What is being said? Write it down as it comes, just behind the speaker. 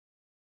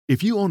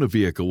If you own a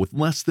vehicle with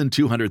less than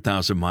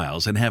 200,000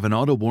 miles and have an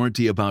auto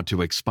warranty about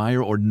to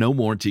expire or no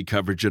warranty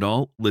coverage at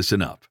all,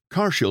 listen up.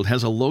 CarShield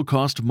has a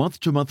low-cost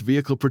month-to-month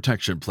vehicle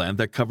protection plan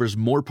that covers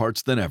more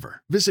parts than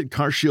ever. Visit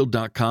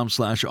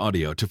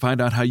carshield.com/audio to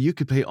find out how you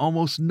could pay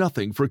almost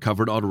nothing for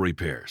covered auto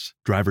repairs.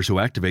 Drivers who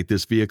activate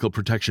this vehicle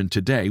protection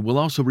today will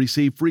also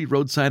receive free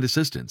roadside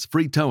assistance,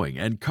 free towing,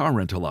 and car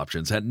rental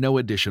options at no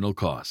additional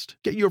cost.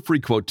 Get your free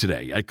quote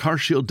today at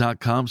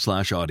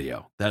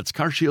carshield.com/audio. That's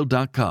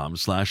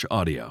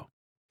carshield.com/audio.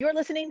 You're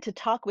listening to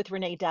Talk with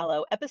Renee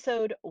Dallo,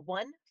 episode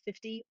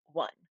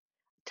 151.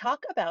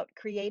 Talk about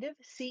creative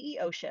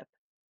CEO-ship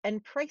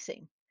and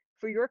pricing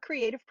for your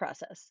creative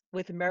process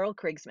with Meryl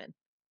Krigsman.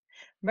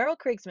 Meryl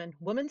Krigsman,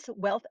 woman's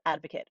wealth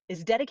advocate,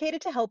 is dedicated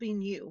to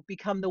helping you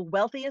become the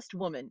wealthiest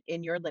woman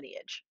in your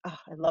lineage. Oh,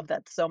 I love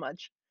that so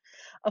much.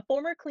 A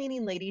former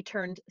cleaning lady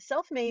turned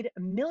self-made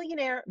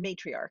millionaire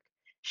matriarch,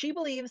 she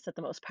believes that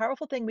the most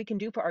powerful thing we can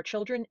do for our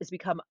children is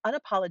become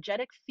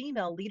unapologetic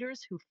female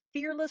leaders who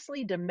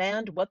fearlessly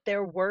demand what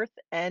they're worth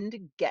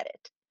and get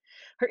it.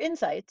 Her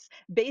insights,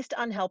 based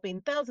on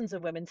helping thousands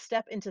of women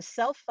step into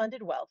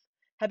self-funded wealth,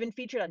 have been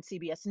featured on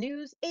CBS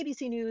News,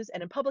 ABC News,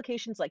 and in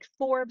publications like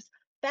Forbes,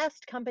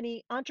 Fast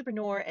Company,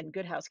 Entrepreneur, and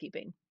Good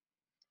Housekeeping.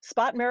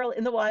 Spot Meryl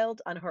in the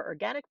wild on her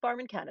organic farm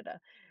in Canada,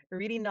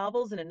 reading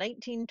novels in a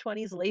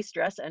 1920s lace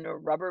dress and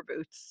rubber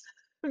boots.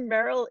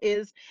 Meryl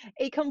is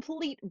a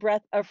complete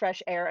breath of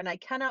fresh air, and I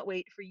cannot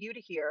wait for you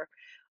to hear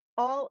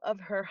all of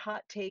her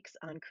hot takes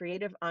on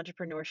creative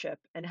entrepreneurship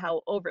and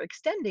how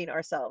overextending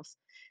ourselves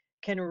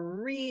can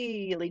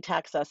really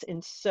tax us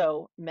in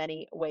so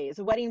many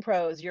ways. Wedding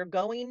pros, you're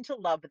going to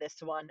love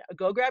this one.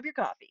 Go grab your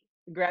coffee,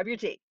 grab your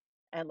tea,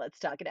 and let's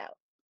talk it out.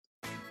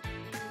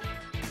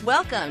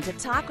 Welcome to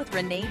Talk with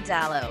Renee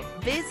Dallo,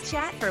 biz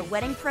chat for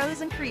wedding pros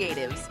and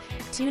creatives.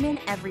 Tune in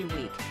every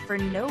week for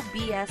no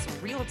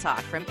BS real talk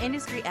from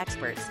industry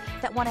experts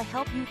that want to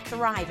help you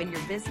thrive in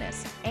your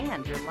business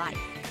and your life.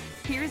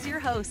 Here's your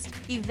host,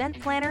 event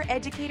planner,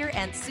 educator,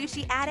 and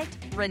sushi addict,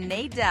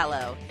 Renee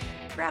Dallo.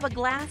 Grab a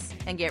glass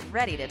and get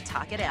ready to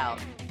talk it out.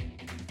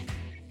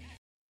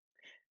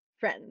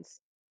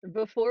 Friends,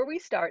 before we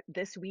start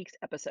this week's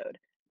episode,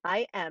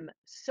 I am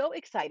so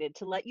excited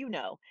to let you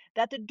know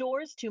that the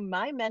doors to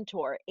my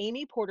mentor,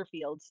 Amy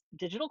Porterfield's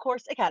Digital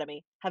Course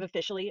Academy, have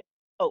officially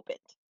opened.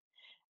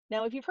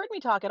 Now, if you've heard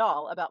me talk at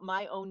all about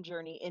my own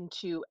journey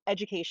into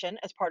education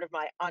as part of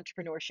my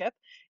entrepreneurship,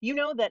 you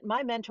know that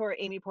my mentor,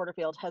 Amy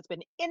Porterfield, has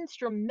been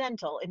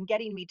instrumental in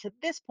getting me to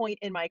this point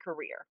in my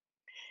career.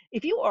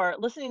 If you are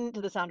listening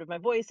to the sound of my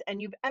voice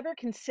and you've ever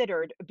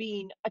considered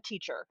being a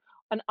teacher,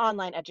 an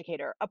online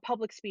educator, a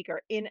public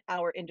speaker in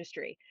our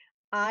industry,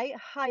 I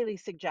highly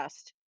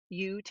suggest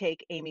you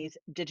take Amy's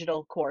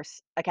Digital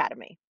Course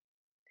Academy.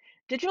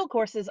 Digital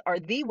courses are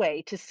the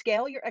way to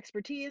scale your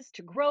expertise,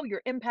 to grow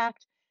your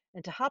impact,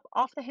 and to hop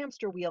off the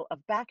hamster wheel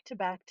of back to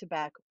back to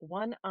back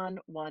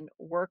one-on-one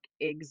work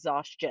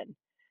exhaustion.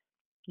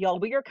 Y'all,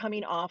 we are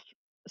coming off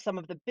some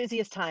of the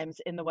busiest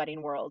times in the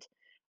wedding world.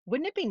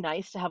 Wouldn't it be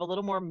nice to have a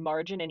little more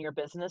margin in your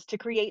business to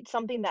create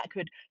something that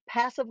could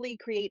passively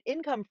create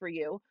income for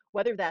you,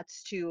 whether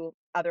that's to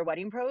other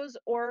wedding pros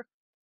or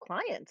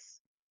clients?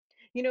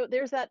 You know,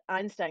 there's that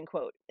Einstein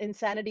quote,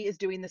 insanity is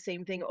doing the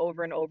same thing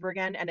over and over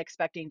again and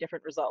expecting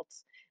different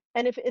results.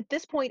 And if at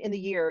this point in the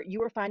year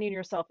you are finding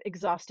yourself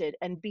exhausted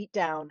and beat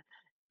down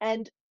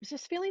and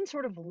just feeling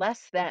sort of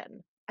less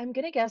than, I'm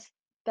going to guess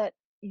that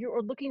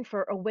you're looking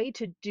for a way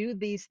to do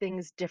these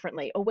things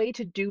differently, a way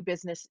to do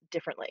business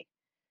differently.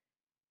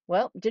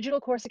 Well, Digital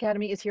Course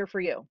Academy is here for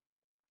you.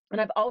 And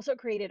I've also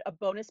created a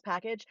bonus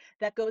package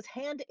that goes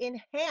hand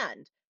in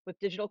hand with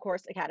Digital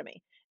Course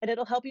Academy. And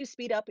it'll help you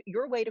speed up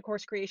your way to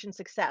course creation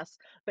success.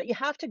 But you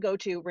have to go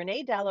to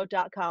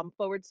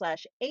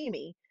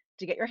reneedallo.com/Amy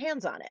to get your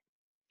hands on it.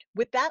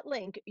 With that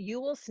link,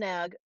 you will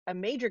snag a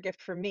major gift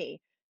from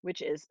me,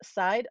 which is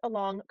side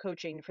along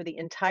coaching for the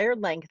entire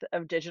length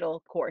of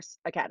Digital Course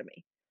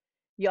Academy.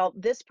 Y'all,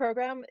 this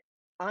program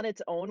on its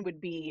own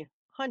would be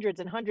hundreds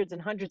and hundreds and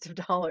hundreds of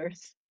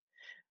dollars,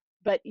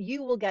 but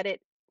you will get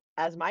it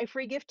as my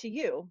free gift to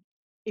you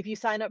if you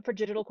sign up for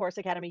Digital Course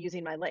Academy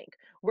using my link.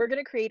 We're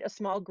going to create a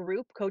small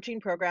group coaching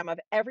program of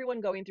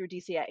everyone going through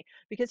DCA.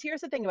 Because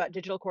here's the thing about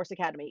Digital Course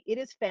Academy, it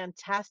is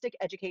fantastic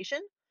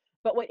education.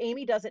 But what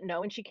Amy doesn't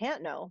know and she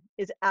can't know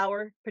is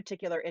our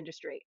particular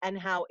industry and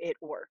how it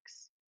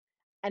works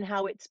and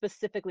how it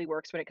specifically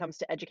works when it comes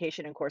to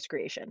education and course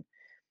creation.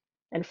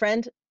 And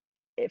friend,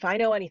 if I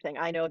know anything,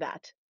 I know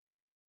that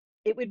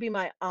it would be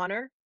my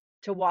honor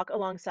to walk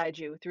alongside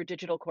you through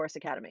Digital Course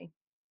Academy.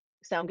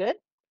 Sound good?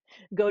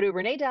 Go to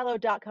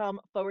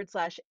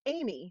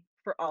reneedallo.com/Amy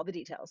for all the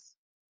details.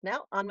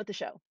 Now, on with the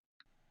show.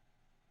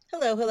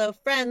 Hello,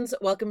 friends.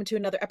 Welcome to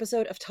another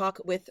episode of Talk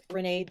with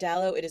Renee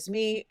Dallo. It is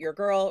me, your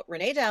girl,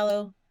 Renee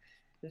Dallo.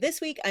 This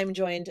week, I'm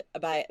joined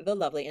by the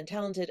lovely and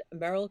talented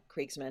Meryl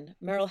Krigsman.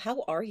 Meryl,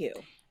 how are you?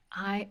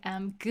 I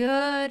am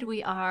good.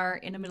 We are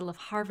in the middle of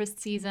harvest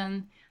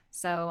season,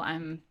 so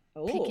I'm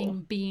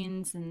picking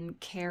beans and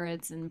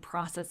carrots and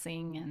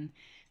processing and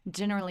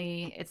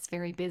generally it's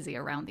very busy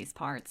around these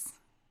parts.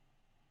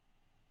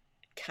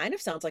 Kind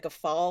of sounds like a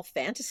fall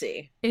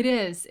fantasy. It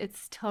is.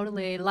 It's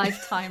totally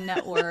Lifetime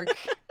Network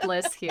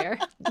bliss here.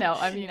 No,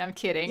 I mean, I'm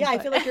kidding. Yeah, I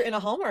but feel like you're in a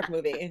Hallmark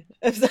movie.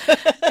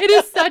 it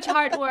is such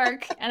hard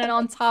work. And then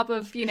on top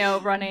of,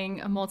 running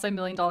a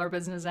multi-million-dollar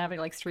business and having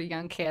like 3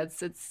 young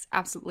kids, it's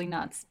absolutely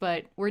nuts,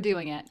 but we're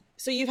doing it.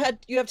 So you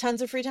have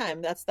tons of free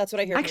time. That's what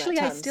I hear from that. Actually,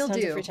 I Tons still of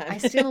do. free time. I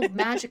still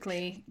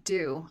magically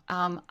do.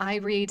 I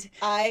read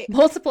I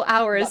multiple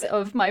hours love it.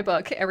 of my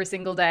book every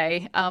single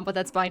day, but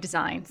that's by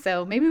design.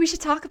 So maybe we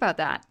should talk about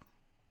that.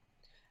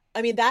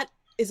 I mean,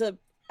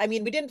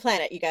 we didn't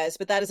plan it, you guys,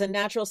 but that is a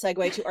natural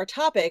segue to our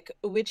topic,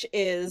 which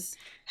is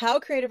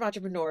how creative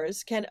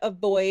entrepreneurs can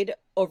avoid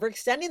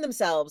overextending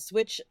themselves,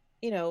 which,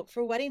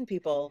 for wedding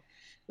people,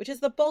 which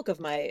is the bulk of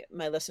my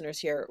listeners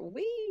here,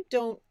 we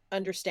don't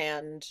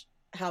understand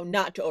how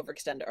not to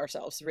overextend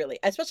ourselves, really,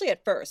 especially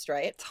at first,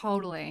 right?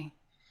 Totally.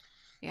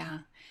 Yeah.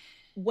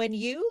 When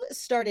you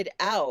started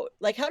out,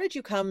 like, how did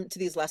you come to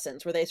these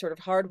lessons? Were they sort of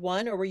hard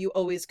won, or were you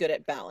always good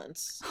at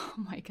balance? Oh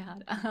my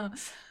God.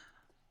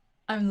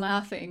 I'm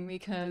laughing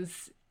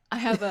because I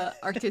have a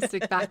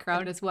artistic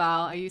background as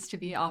well. I used to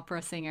be an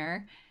opera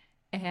singer,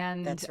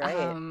 and That's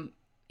right.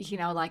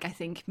 like I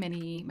think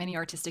many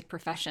artistic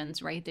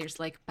professions, right? There's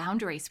like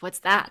boundaries. What's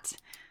that?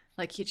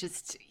 Like you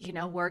just,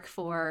 work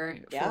for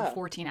Yeah.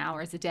 14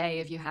 hours a day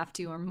if you have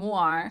to or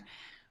more,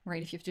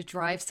 right? If you have to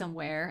drive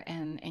somewhere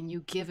and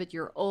you give it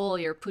your all,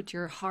 you put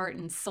your heart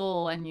and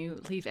soul and you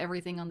leave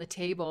everything on the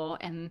table.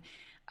 And,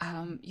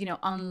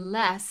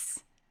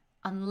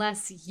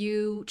 unless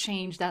you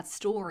change that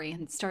story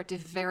and start to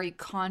very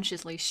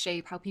consciously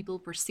shape how people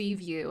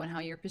perceive you and how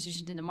you're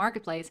positioned in the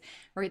marketplace,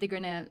 right? They're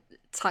going to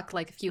tuck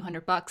like a few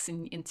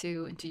 $100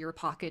 into your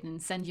pocket and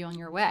send you on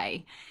your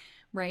way,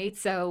 right?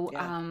 So,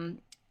 Yeah.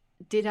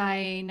 did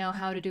I know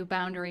how to do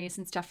boundaries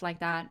and stuff like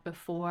that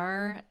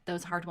before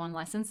those hard-won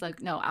lessons? Like,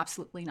 no,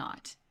 absolutely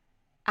not.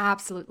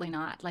 Absolutely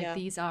not. Like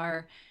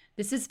Yeah.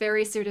 this is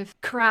very sort of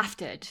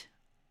crafted.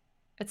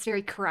 It's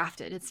very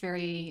crafted. It's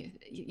very,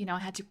 I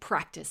had to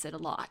practice it a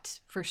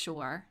lot for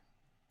sure.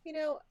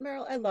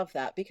 Meryl, I love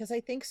that because I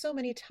think so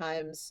many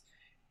times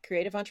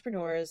creative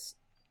entrepreneurs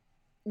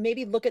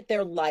maybe look at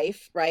their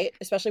life, right?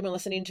 Especially when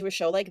listening to a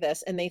show like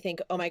this, and they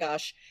think, oh my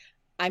gosh,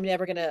 I'm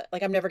never gonna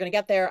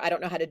get there. I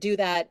don't know how to do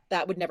that.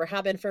 That would never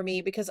happen for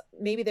me, because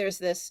maybe there's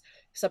this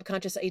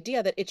subconscious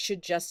idea that it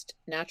should just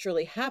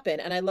naturally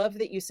happen. And I love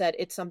that you said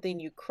it's something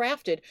you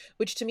crafted,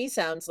 which to me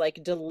sounds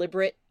like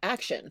deliberate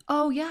action.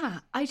 Oh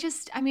yeah.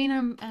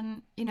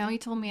 And you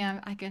told me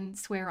I can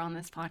swear on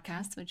this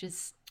podcast, which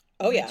is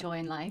Oh my yeah. joy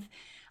in life.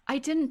 I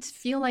didn't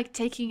feel like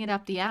taking it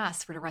up the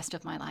ass for the rest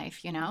of my life,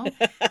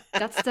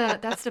 That's the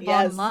bottom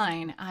Yes.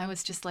 line. I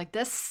was just like,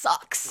 this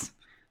sucks.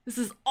 This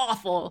is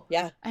awful.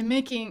 Yeah. I'm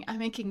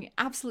making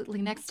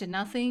absolutely next to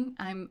nothing.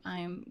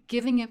 I'm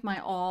giving it my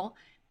all.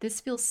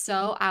 This feels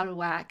so out of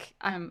whack.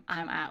 I'm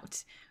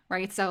out.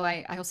 Right. So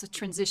I also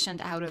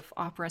transitioned out of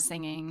opera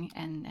singing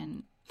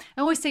and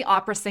I always say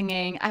opera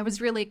singing. I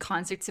was really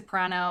concert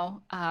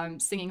soprano,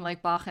 singing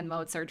like Bach and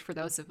Mozart for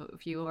those of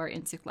you who are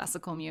into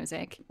classical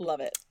music. Love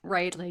it.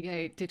 Right, like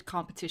I did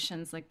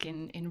competitions like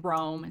in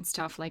Rome and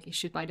stuff like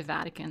issued by the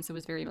Vatican, so it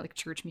was very like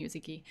church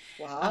musicy.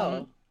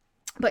 Wow.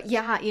 But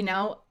yeah,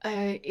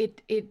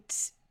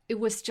 it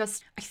was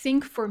just, I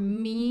think for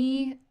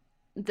me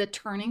the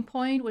turning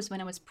point was when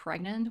I was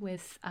pregnant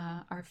with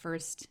our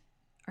first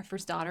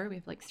daughter. We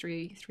have like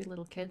three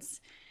little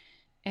kids,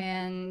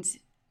 and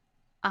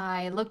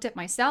I looked at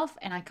myself,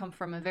 and I come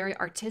from a very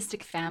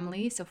artistic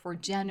family, so for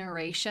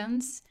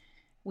generations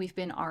we've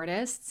been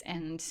artists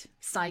and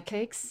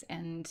psychics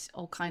and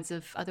all kinds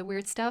of other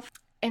weird stuff.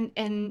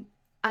 And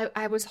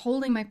I was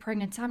holding my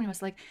pregnant tummy and I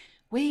was like,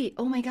 wait,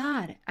 oh my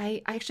God,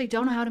 I actually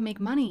don't know how to make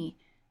money.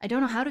 I don't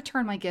know how to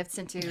turn my gifts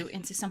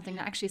into something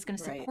that actually is going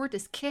to Right. support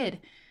this kid.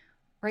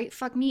 Right?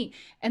 Fuck me.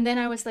 And then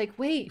I was like,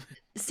 wait,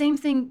 the same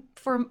thing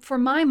for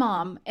my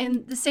mom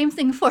and the same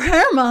thing for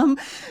her mom.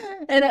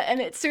 And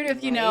it's sort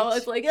of, Right.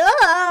 it's like,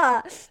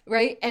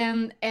 right?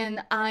 And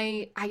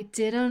I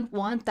didn't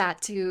want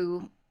that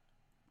to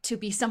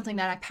be something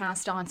that I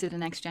passed on to the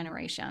next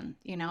generation.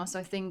 So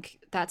I think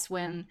that's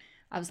when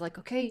I was like,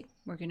 okay,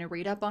 we're going to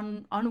read up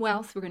on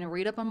wealth. We're going to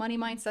read up on money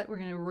mindset. We're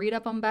going to read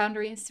up on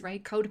boundaries,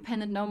 right?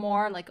 Codependent No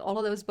More, like all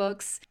of those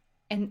books.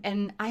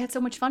 And I had so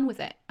much fun with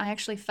it. I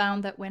actually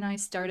found that when I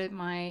started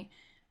my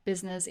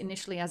business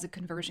initially as a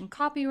conversion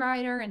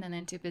copywriter and then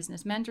into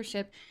business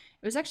mentorship,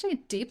 it was actually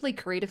deeply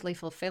creatively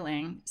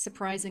fulfilling,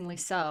 surprisingly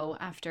so,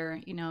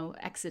 after,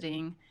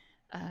 exiting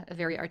a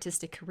very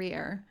artistic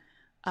career.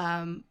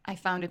 I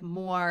found it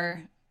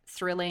more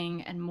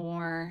thrilling and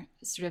more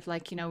sort of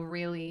like,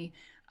 really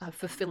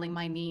fulfilling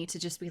my need to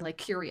just be like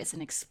curious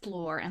and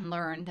explore and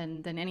learn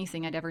than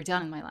anything I'd ever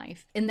done in my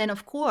life. And then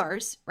of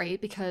course,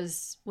 right,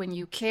 because when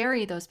you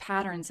carry those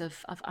patterns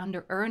of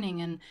under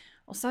earning, and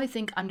also I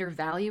think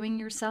undervaluing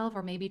yourself,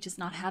 or maybe just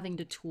not having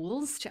the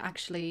tools to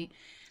actually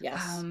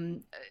Yes.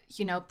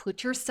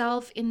 put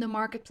yourself in the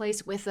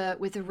marketplace with a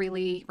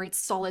really right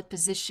solid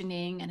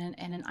positioning and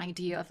an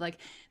idea of like,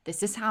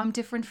 this is how I'm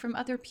different from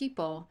other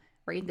people,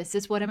 right? This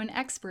is what I'm an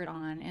expert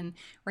on. And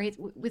right,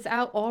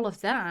 without all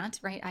of that,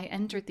 right, I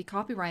entered the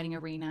copywriting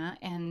arena,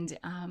 and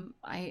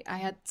I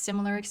had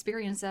similar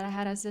experience that I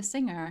had as a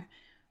singer,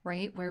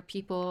 right, where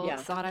people Yeah.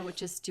 thought I would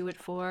just do it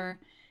for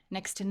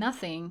next to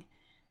nothing.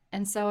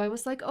 And so I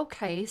was like,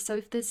 okay, so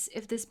if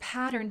this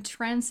pattern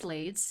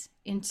translates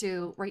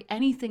into right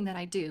anything that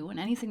I do and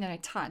anything that I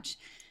touch,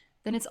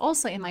 then it's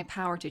also in my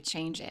power to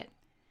change it,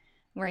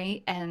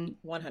 right? And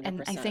I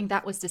 100%. think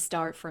that was the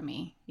start for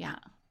me. Yeah.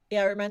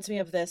 Yeah, it reminds me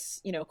of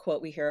this,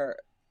 quote we hear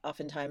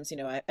oftentimes.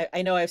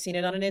 I know I've seen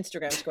it on an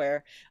Instagram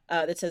square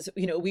that says,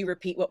 we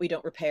repeat what we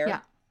don't repair.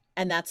 Yeah.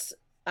 And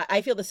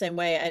I feel the same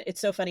way. And it's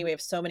so funny. We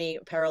have so many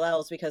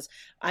parallels because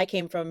I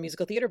came from a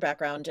musical theater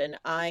background, and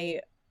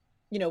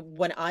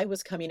when I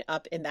was coming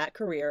up in that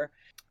career,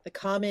 the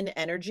common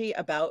energy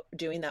about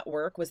doing that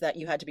work was that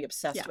you had to be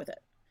obsessed Yeah. with it,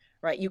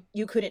 right?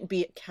 You couldn't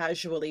be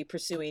casually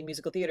pursuing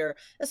musical theater,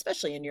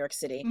 especially in New York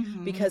City,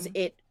 because Hmm.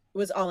 it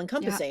was all Yeah.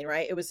 encompassing,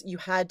 right? You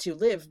had to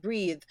live,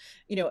 breathe.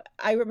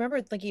 I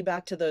remember thinking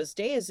back to those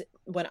days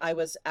when I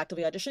was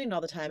actively auditioning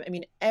all the time. I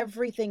mean,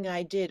 everything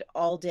I did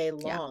all day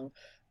Yeah. long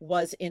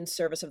was in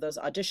service of those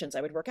auditions.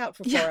 I would work out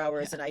for 4 Yeah.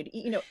 hours, and I'd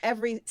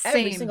every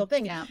single Same.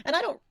 thing. Yeah. And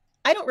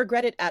I don't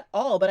regret it at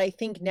all, but I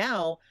think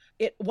now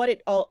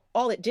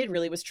all it did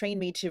really was train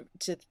me to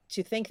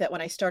think that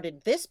when I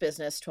started this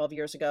business 12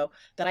 years ago,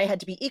 that I had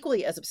to be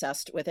equally as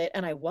obsessed with it,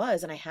 and I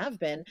was, and I have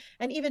been.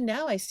 And even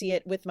now I see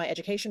it with my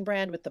education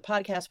brand, with the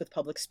podcast, with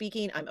public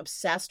speaking. I'm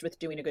obsessed with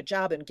doing a good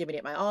job and giving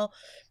it my all.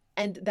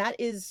 And that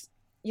is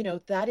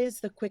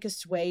the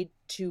quickest way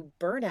to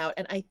burnout.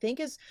 And I think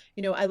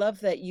I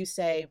love that you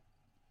say,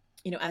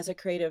 as a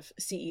creative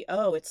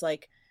CEO, it's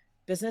like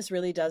business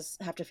really does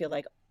have to feel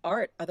like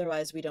art,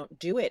 otherwise we don't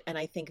do it. And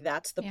I think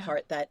that's the Yeah.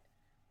 part that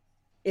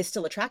is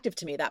still attractive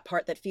to me, that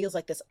part that feels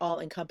like this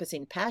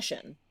all-encompassing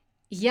passion.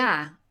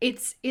 Yeah.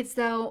 It's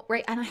though,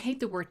 right. And I hate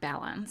the word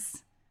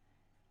balance,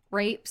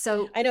 right?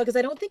 So I know, because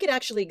I don't think it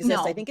actually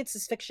exists. I no. think it's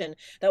this fiction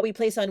that we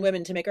place on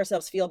women to make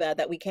ourselves feel bad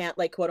that we can't,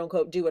 like, quote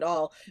unquote, do it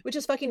all, which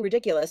is fucking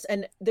ridiculous.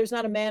 And there's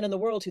not a man in the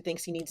world who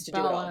thinks he needs to do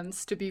it all.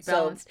 Balance, to be So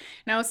balanced.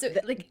 Now, so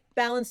like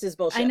balance is I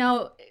bullshit.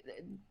 know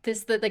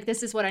this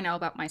is what I know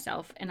about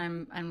myself, and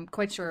I'm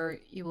quite sure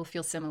you will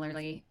feel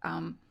similarly.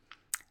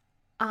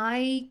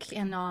 I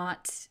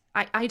cannot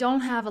I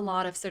don't have a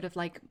lot of sort of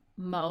like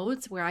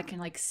modes where I can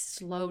like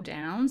slow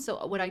down.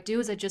 So what I do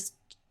is I just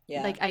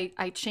Yeah. like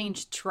I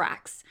change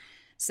tracks.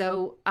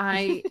 So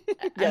I'm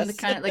the Yes.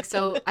 kind of like,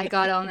 so I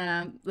got on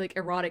a like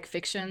erotic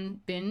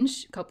fiction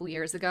binge a couple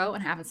years ago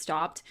and haven't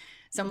stopped.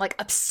 So I'm like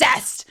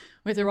obsessed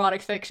with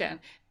erotic fiction.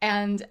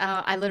 And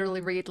I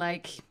literally read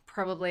like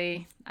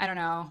probably, I don't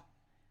know,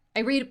 I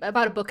read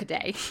about a book a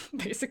day.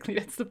 Basically,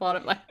 that's the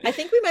bottom line. I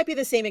think we might be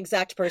the same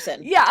exact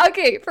person, Yeah,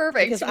 okay,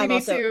 perfect. because We I'm need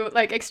also to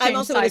like I'm exchange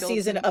also in a titles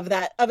season and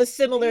of a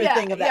similar yeah,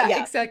 thing of that. yeah, Yeah.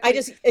 I exactly.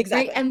 just Right.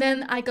 exactly. And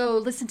then I go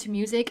listen to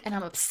music and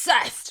I'm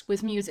obsessed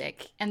with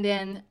music. And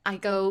then I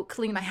go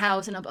clean my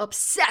house and I'm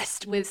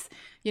obsessed with,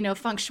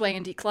 feng shui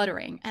and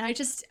decluttering. And I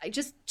just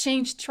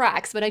change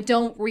tracks, but I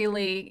don't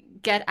really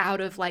get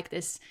out of like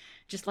this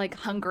just like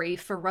hungry,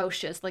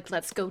 ferocious, like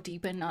let's go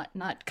deep and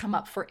not come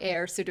up for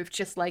air, sort of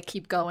just like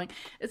keep going.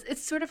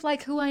 It's sort of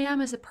like who I am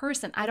as a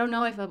person. I don't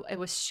know if I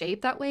was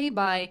shaped that way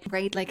by,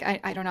 right? Like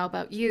I don't know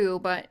about you,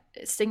 but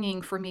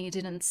singing for me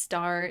didn't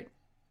start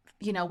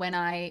when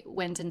I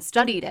went and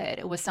studied it.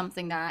 It was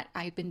something that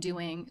I've been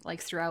doing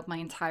like throughout my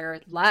entire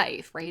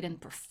life, right?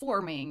 And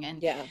performing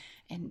and Yeah.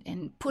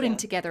 and putting Yeah.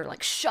 together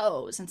like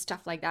shows and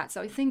stuff like that. So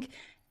I think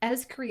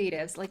as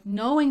creatives, like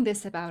knowing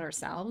this about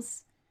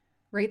ourselves,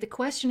 right? The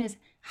question is,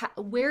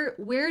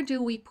 where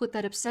do we put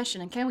that obsession,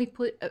 and can we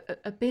put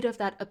a bit of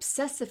that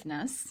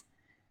obsessiveness,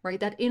 right?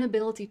 That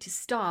inability to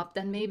stop,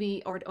 then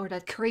maybe, or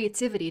that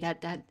creativity,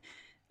 that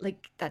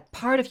like that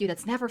part of you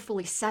that's never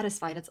fully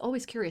satisfied, that's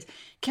always curious.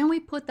 Can we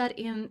put that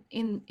in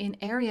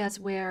areas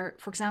where,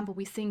 for example,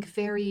 we think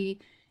very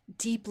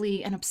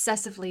deeply and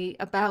obsessively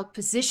about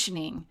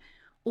positioning,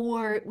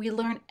 or we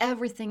learn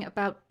everything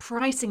about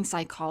pricing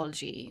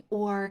psychology,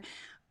 or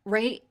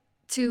right,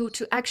 to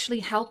actually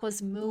help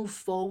us move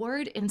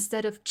forward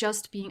instead of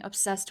just being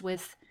obsessed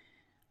with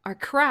our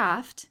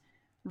craft,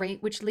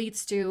 right? Which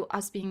leads to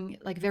us being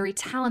like very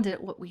talented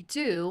at what we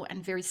do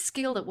and very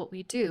skilled at what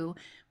we do,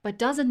 but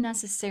doesn't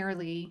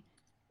necessarily,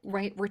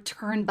 right,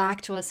 return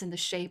back to us in the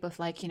shape of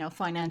like,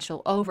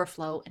 financial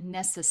overflow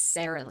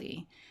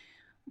necessarily,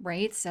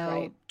 right? So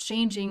Right.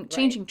 changing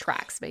Right.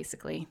 tracks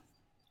basically.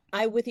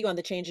 I'm with you on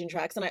the changing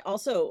tracks. And I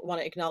also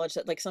want to acknowledge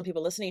that, like, some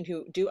people listening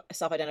who do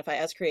self-identify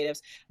as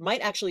creatives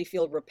might actually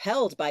feel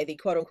repelled by the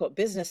quote unquote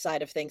business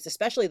side of things,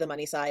 especially the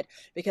money side,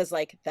 because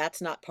like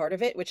that's not part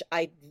of it, which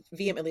I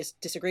vehemently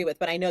disagree with.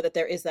 But I know that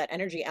there is that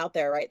energy out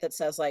there, right? That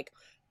says like,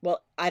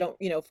 well, I don't,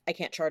 I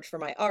can't charge for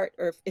my art,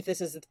 or if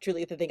this is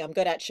truly the thing I'm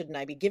good at, shouldn't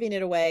I be giving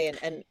it away?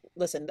 And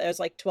listen, there's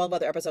like 12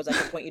 other episodes I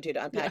can point you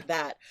to unpack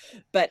that.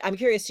 But I'm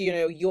curious to,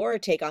 your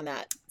take on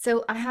that.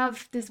 So I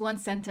have this one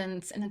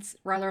sentence and it's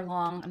rather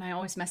long and I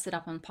always mess it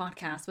up on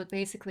podcasts, but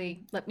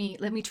basically let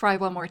me try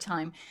one more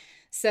time.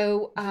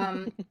 So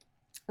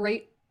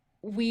right,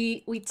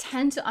 we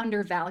tend to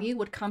undervalue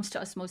what comes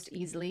to us most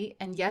easily,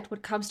 and yet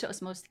what comes to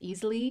us most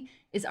easily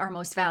is our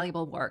most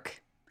valuable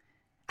work.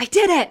 I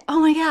did it. Oh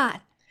my God.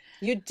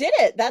 You did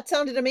it. That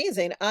sounded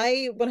amazing.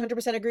 I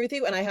 100% agree with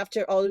you. And I have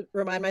to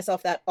remind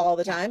myself that all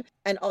the time.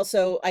 And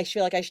also, I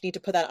feel like I should need to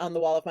put that on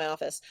the wall of my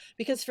office,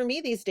 because for me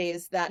these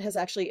days, that has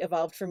actually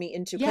evolved for me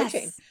into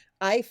coaching.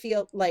 I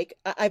feel like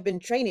I've been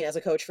training as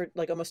a coach for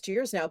like almost 2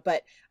 years now,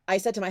 but I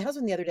said to my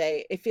husband the other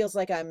day, it feels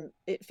a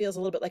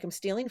little bit like I'm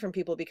stealing from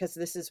people, because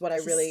this is what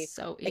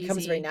it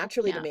comes very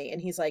naturally to me.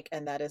 And he's like,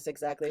 and that is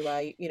exactly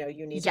why,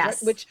 you need to,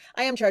 which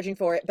I am charging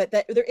for it. But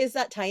there is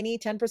that tiny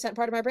 10%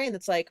 part of my brain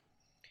that's like,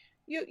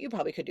 you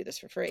probably could do this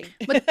for free.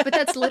 but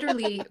that's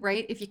literally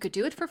right. If you could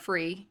do it for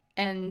free,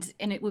 and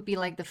it would be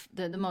like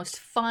the most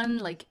fun,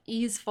 like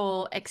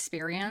easeful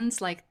experience,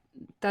 like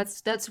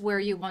that's where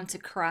you want to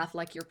craft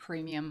like your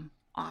premium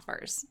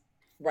offers.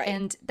 Right.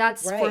 And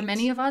that's for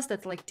many of us,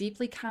 that's like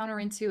deeply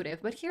counterintuitive.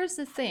 But here's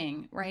the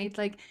thing, right?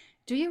 Like,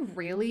 do you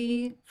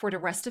really, for the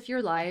rest of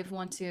your life,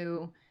 want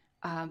to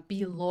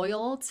be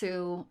loyal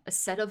to a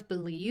set of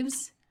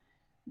beliefs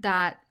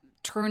that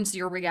turns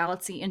your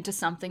reality into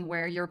something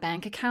where your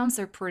bank accounts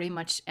are pretty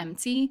much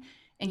empty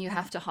and you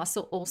have to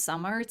hustle all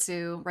summer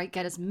to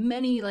get as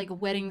many like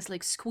weddings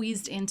like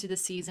squeezed into the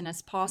season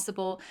as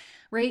possible,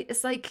 right?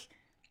 It's like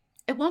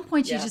at one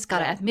point you just got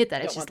to admit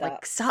that it just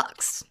like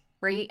sucks,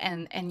 right?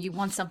 And you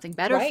want something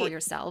better for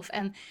yourself.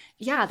 And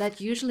yeah,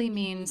 that usually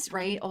means,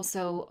 right,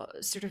 also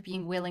sort of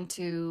being willing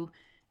to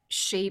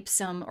shape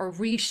some or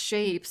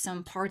reshape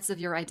some parts of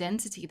your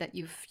identity that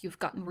you've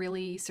gotten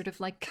really sort of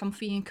like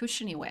comfy and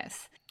cushiony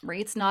with,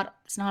 right? It's not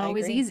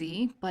always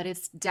easy, but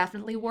it's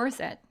definitely worth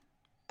it.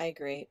 I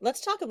agree.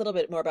 Let's talk a little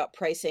bit more about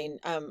pricing.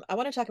 I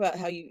want to talk about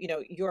how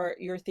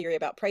your theory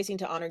about pricing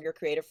to honor your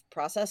creative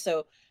process.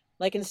 So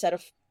like, instead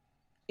of,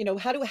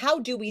 how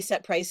do we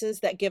set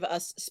prices that give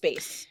us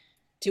space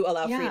to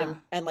allow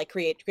freedom and like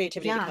creativity to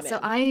come in? So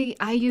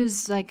I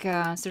use like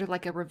a sort of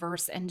like a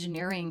reverse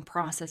engineering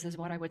process is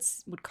what I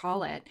would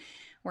call it,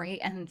 right?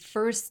 And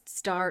first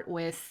start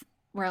with,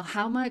 well,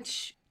 how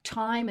much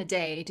time a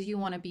day do you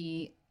want to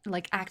be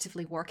like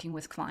actively working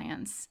with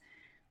clients,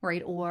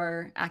 right?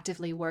 Or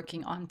actively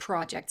working on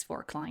projects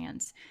for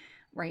clients,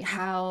 right?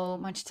 How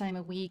much time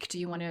a week do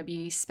you want to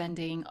be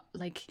spending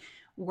like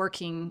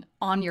working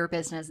on your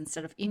business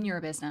instead of in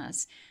your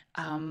business?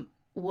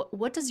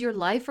 What does your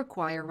life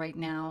require right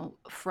now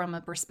from a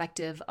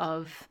perspective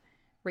of,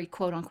 right,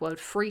 quote unquote,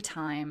 free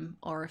time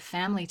or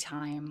family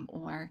time,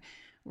 or,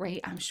 right,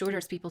 I'm sure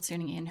there's people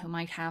tuning in who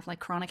might have like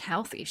chronic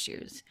health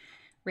issues,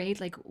 right?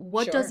 Like,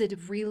 what does it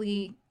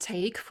really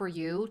take for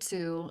you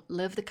to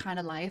live the kind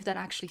of life that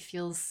actually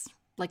feels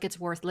like it's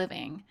worth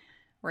living,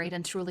 right?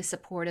 And truly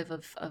supportive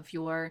of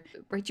your,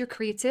 right, your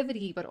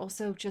creativity, but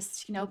also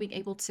just, being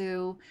able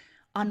to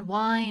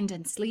unwind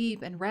and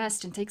sleep and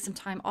rest and take some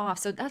time off.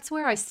 So that's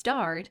where I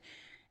start.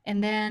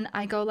 And then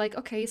I go like,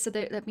 okay, so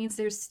that means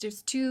there's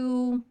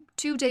two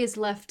days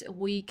left a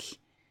week,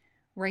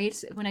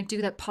 right? When I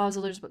do that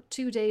puzzle, there's about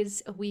 2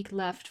 days a week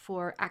left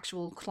for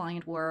actual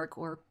client work,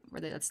 or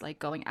whether that's like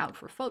going out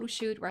for a photo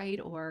shoot,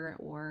 right?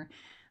 Or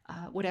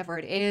whatever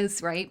it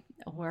is, right?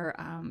 Or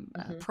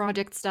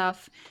project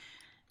stuff.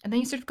 And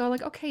then you sort of go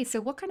like, okay, so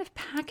what kind of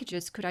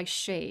packages could I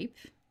shape,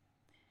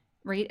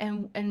 right?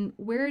 And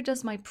where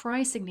does my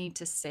pricing need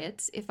to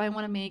sit if I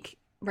want to make,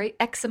 right,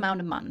 X amount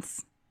of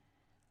months,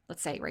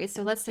 let's say, right?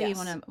 So let's say you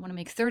want to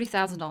make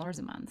 $30,000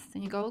 a month,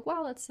 and you go,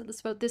 well, that's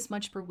about this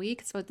much per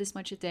week. It's about this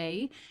much a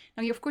day.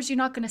 Now, of course, you're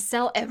not going to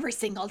sell every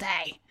single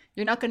day.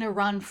 You're not going to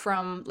run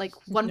from like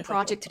one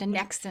project to the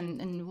next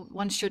and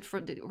one shoot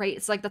for the, right?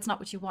 It's like, that's not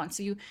what you want.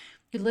 So you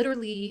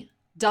literally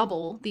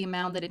double the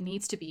amount that it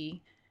needs to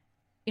be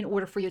in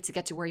order for you to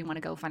get to where you want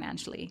to go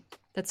financially.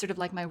 That's sort of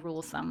like my rule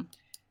of thumb.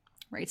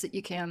 Right, so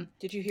you can.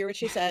 Did you hear what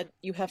she said?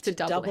 You have to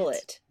double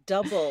it.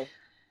 Double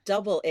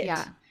it.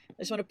 Yeah. I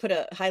just want to put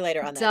a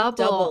highlighter on that.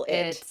 Double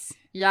it.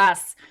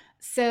 Yes.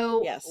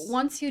 So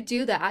once you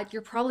do that,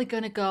 you're probably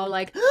going to go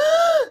like,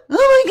 oh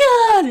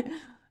my God,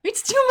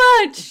 it's too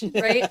much,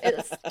 right?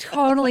 It's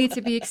totally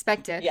to be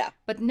expected. Yeah.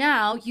 But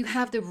now you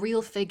have the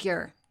real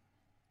figure,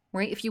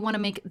 right? If you want to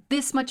make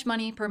this much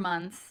money per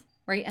month,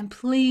 right? And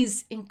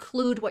please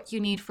include what you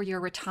need for your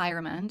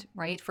retirement,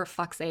 right? For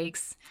fuck's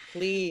sakes.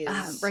 Please.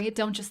 Right?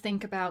 Don't just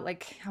think about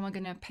like, how am I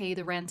going to pay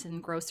the rent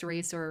and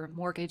groceries or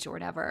mortgage or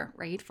whatever,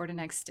 right? For the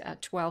next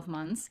 12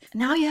 months.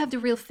 Now you have the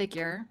real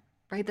figure,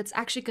 right? That's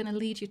actually going to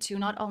lead you to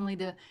not only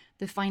the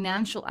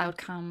financial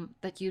outcome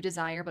that you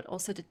desire, but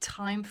also the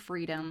time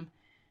freedom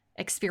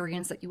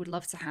experience that you would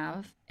love to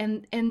have.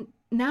 And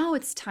now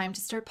it's time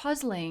to start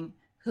puzzling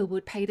who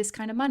would pay this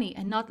kind of money,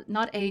 and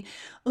not a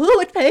who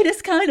would pay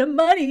this kind of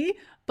money,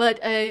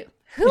 but a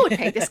who would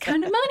pay this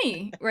kind of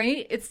money,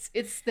 right? It's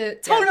the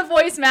tone of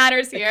voice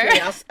matters here.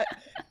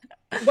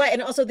 Right,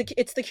 and also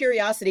it's the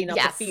curiosity, not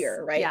the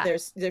fear, right? Yeah.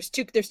 There's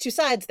two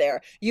sides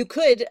there. You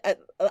could,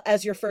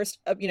 as your first,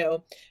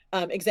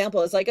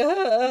 example is like,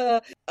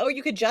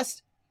 you could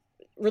just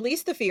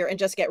release the fear and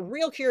just get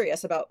real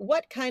curious about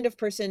what kind of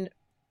person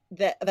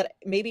that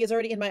maybe is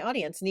already in my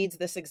audience needs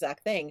this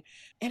exact thing.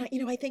 And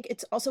I think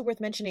it's also worth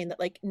mentioning that,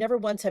 like, never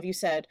once have you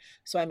said,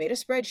 so I made a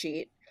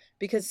spreadsheet.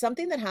 Because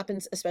something that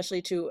happens,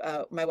 especially to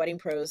my wedding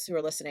pros who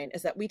are listening,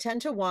 is that we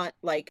tend to want,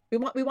 like, we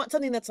want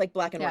something that's like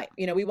black and white.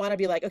 We want to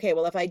be like, okay,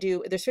 well, if I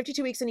do, there's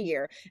 52 weeks in a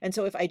year. And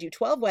so if I do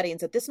 12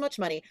 weddings at this much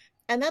money,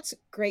 and that's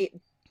great,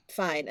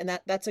 fine. And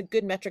that's a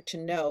good metric to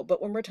know.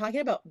 But when we're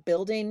talking about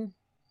building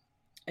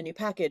a new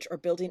package or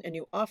building a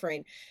new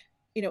offering,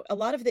 a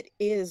lot of it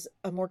is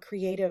a more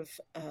creative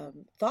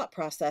thought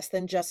process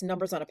than just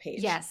numbers on a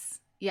page. Yes.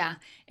 Yeah.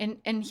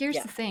 And here's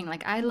the thing,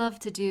 like, I love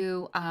to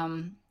do,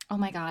 oh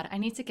my God, I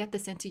need to get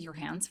this into your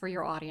hands for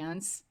your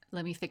audience.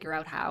 Let me figure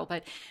out how.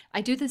 But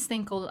I do this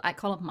thing I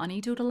call it money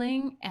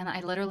doodling. And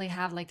I literally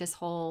have like this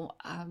whole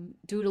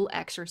doodle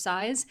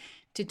exercise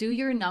to do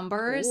your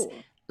numbers. Ooh.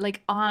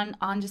 Like on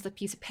just a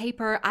piece of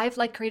paper. I've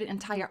like created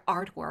entire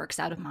artworks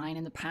out of mine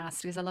in the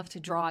past because I love to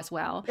draw as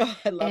well. Oh,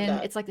 I love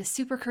that. It's like this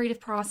super creative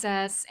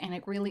process, and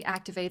it really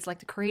activates like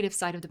the creative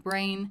side of the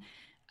brain.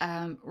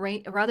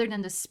 Right, rather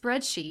than the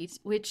spreadsheet,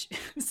 which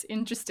is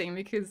interesting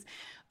because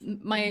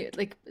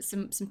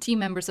some team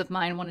members of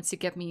mine wanted to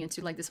get me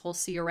into like this whole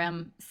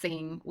CRM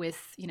thing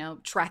with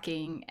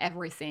tracking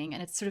everything,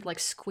 and it's sort of like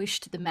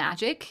squished the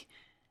magic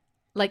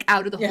like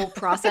out of the whole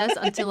process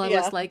until I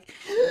was like,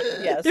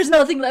 there's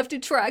nothing left to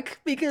track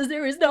because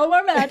there is no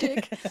more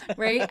magic,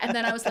 right? And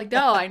then I was like,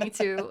 no, I need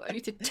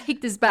to take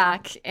this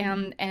back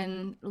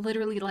and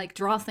literally like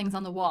draw things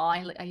on the wall.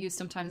 I use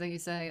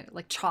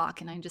like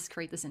chalk, and I just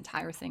create this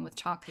entire thing with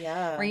chalk,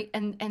 right?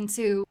 And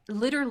to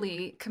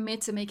literally commit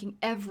to making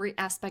every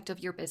aspect of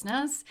your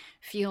business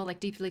feel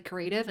like deeply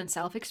creative and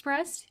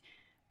self-expressed,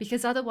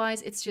 because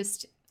otherwise it's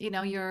just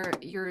you're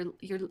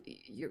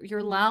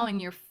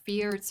allowing your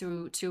fear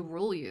to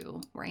rule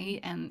you, right?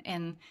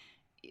 And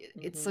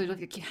it's sort of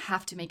like you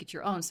have to make it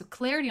your own. So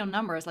clarity on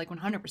numbers, like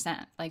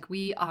 100%. Like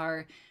we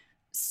are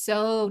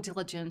so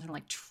diligent in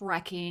like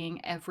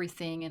tracking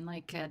everything, and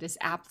like this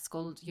app is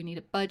called You Need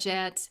a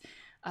Budget.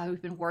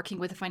 We've been working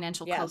with a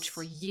financial coach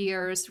for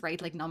years,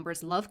 right? Like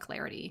numbers love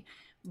clarity.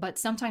 But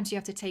sometimes you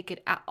have to take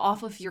it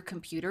off of your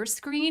computer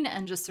screen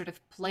and just sort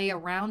of play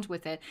around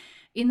with it.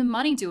 In the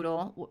money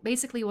doodle,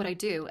 basically what I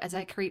do is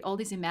I create all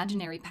these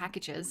imaginary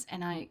packages,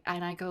 and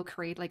I go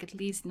create like at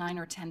least 9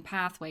 or 10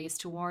 pathways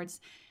towards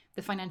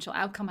the financial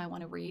outcome I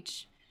want to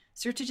reach.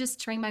 So to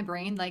just train my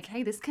brain, like,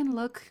 hey, this can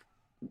look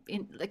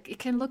it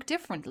can look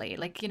differently.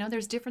 Like,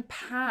 there's different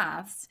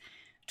paths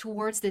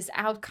towards this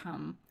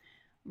outcome,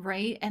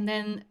 right? And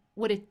then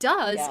what it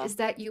does is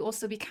that you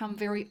also become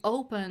very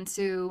open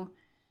to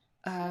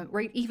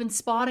right, even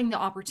spotting the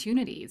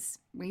opportunities,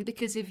 right?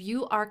 Because if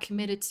you are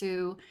committed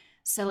to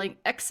selling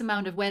X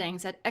amount of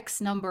weddings at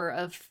X number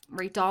of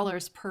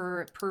dollars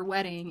per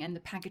wedding, and the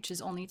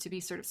packages all need to be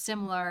sort of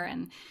similar,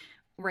 and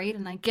right,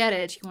 and I get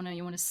it,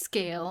 you want to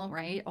scale,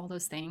 right, all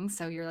those things,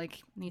 so you're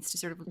like needs to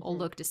sort of all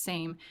look the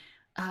same,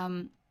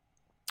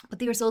 but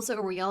there's also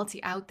a reality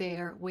out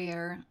there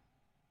where,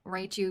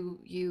 right,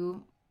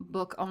 you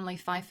book only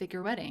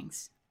 5-figure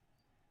weddings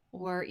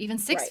or even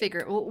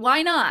 6-figure. Well,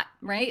 why not,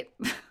 right?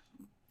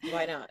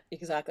 Why not?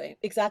 Exactly.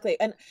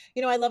 And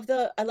I love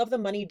the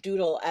money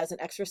doodle as an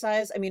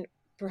exercise. I mean,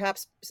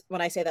 perhaps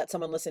when I say that,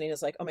 someone listening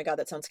is like, oh my God,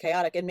 that sounds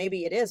chaotic. And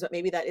maybe it is, but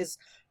maybe that is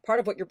part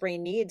of what your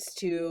brain needs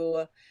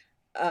to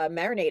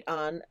marinate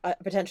on a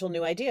potential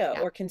new idea,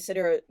 or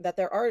consider that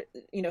there are,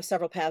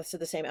 several paths to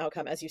the same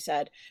outcome, as you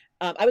said.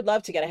 I would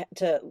love to get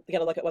a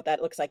look at what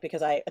that looks like,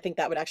 because I think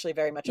that would actually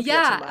very much appeal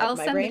to my brain. I'll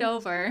send it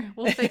over.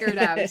 We'll figure it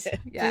out.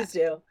 Please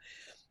do.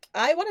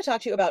 I want to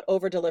talk to you about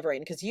over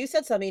delivering, because you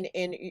said something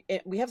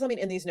we have something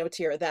in these notes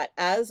here that,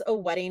 as a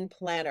wedding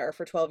planner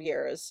for 12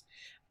 years,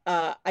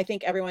 I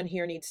think everyone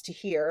here needs to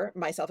hear,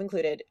 myself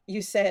included.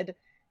 You said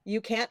you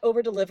can't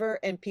over deliver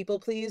and people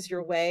please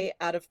your way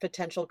out of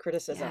potential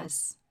criticism.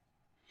 Yes.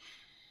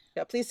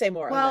 Yeah, please say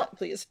more on that,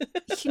 please.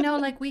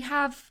 Like we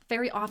have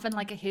very often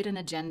like a hidden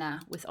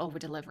agenda with over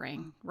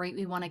delivering, right?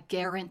 We want to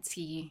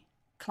guarantee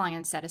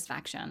client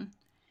satisfaction.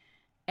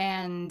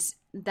 And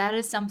that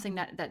is something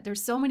that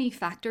there's so many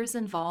factors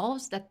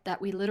involved that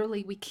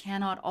we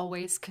cannot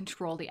always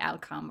control the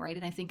outcome, right?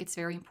 And I think it's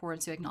very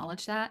important to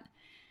acknowledge that.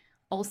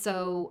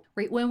 Also,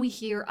 right, when we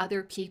hear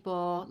other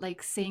people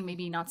like saying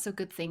maybe not so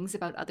good things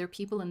about other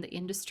people in the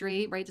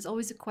industry, right, there's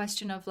always a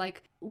question of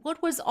like,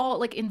 what was all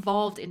like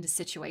involved in the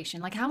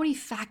situation? Like how many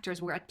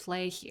factors were at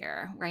play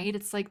here, right?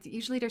 It's like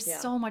usually there's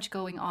so much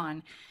going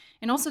on.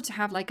 and also to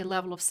have like a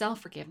level of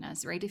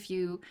self-forgiveness, right? If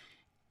you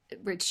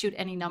shoot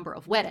any number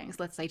of weddings,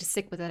 let's say, to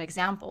stick with that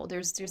example,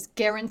 there's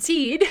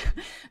guaranteed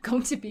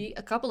going to be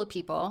a couple of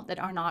people that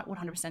are not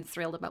 100%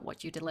 thrilled about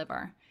what you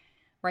deliver,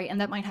 right?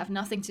 And that might have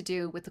nothing to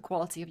do with the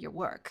quality of your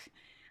work,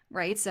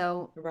 right?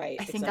 So Right,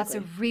 I think that's a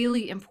exactly.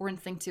 really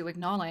important thing to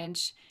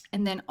acknowledge.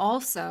 And then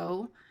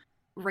also,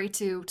 right,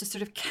 to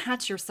sort of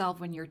catch yourself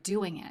when you're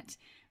doing it,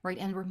 right?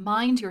 And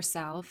remind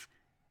yourself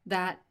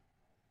that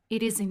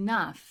it is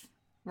enough,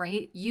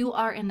 right? You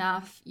are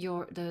enough.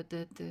 Your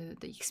the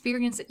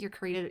experience that you're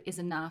created is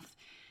enough,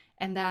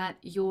 and that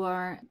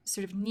your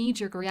sort of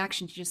knee-jerk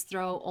reaction to just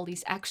throw all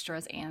these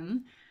extras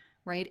in,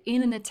 right,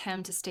 in an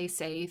attempt to stay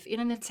safe,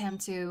 in an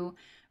attempt to,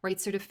 right,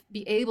 sort of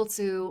be able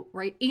to,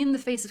 right, in the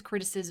face of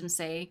criticism,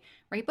 say,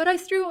 right, but I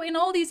threw in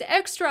all these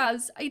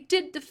extras. I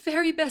did the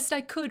very best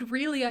I could.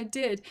 Really, I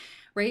did,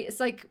 right? It's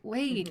like,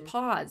 wait, Hmm.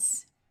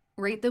 pause,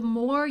 right? The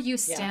more you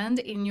Yeah. stand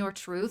in your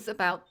truth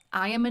about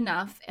I am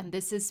enough and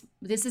this is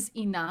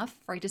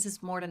enough, right? This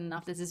is more than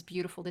enough. This is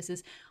beautiful. This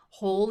is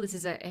whole. This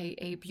is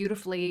a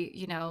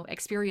beautifully,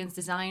 experience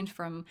designed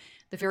from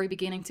the very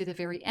beginning to the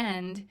very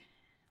end.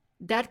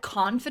 That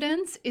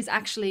confidence is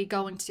actually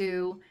going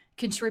to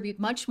contribute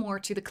much more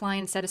to the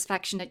client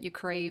satisfaction that you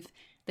crave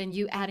than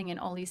you adding in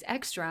all these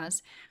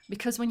extras.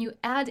 Because when you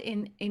add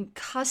in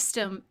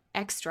custom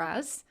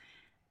extras,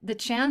 the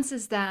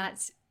chances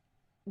that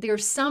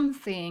there's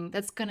something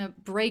that's going to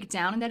break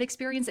down in that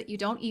experience that you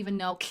don't even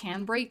know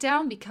can break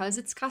down because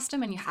it's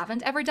custom and you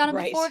haven't ever done it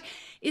Right. before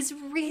is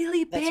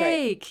really That's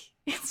right. big.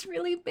 It's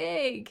really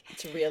big.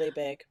 It's really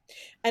big.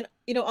 And,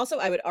 also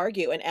I would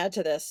argue and add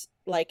to this,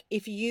 like,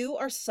 if you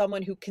are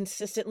someone who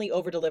consistently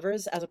over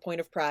delivers as a point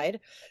of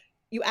pride,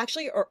 you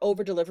actually are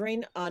over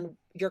delivering on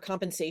your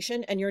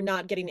compensation and you're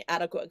not getting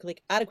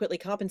adequately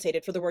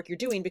compensated for the work you're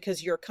doing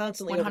because you're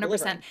constantly over 100%.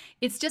 delivering.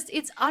 It's just,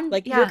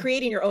 Like you're yeah.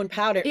 creating your own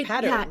pattern,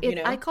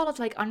 I call it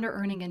like under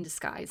earning in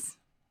disguise,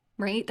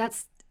 right?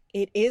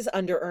 It is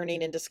under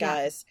earning in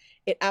disguise.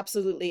 It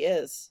absolutely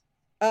is.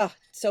 Oh,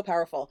 so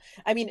powerful.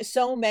 I mean,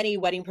 so many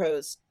wedding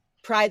pros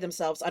pride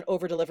themselves on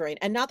over delivering.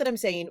 And not that I'm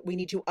saying we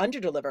need to under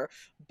deliver,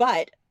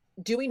 but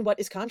doing what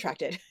is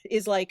contracted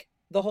is like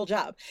the whole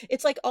job.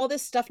 It's like all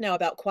this stuff now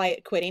about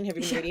quiet quitting. Have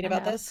you been reading I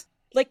about have. this?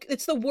 Like,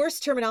 it's the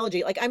worst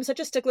terminology. Like, I'm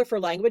such a stickler for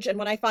language. And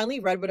when I finally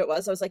read what it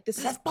was, I was like, this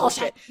is That's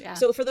bullshit. bullshit. Yeah.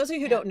 So for those of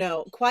you who Yeah. don't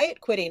know, quiet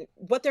quitting,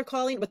 what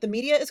the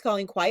media is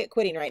calling quiet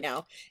quitting right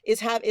now is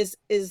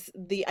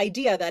the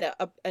idea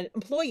that an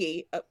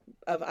employee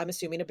of, I'm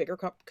assuming, a bigger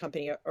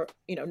company or,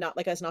 not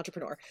like as an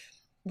entrepreneur,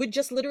 would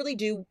just literally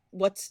do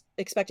what's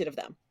expected of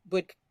them,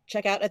 would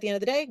check out at the end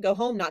of the day, go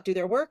home, not do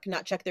their work,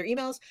 not check their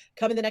emails,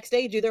 come in the next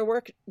day, do their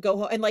work, go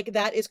home. And like,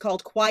 that is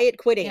called quiet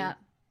quitting. Yeah.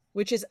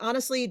 Which is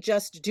honestly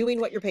just doing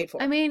what you're paid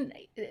for. I mean,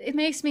 it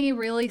makes me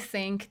really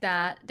think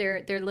that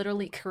they're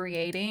literally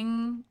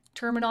creating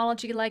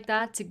terminology like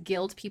that to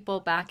guilt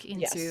people back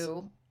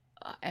into,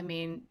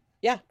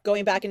 Yeah,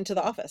 going back into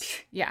the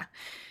office. Yeah,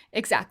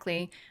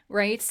 exactly.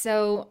 Right.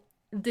 So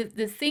the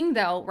thing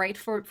though, right,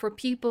 for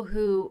people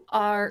who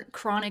are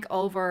chronic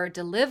over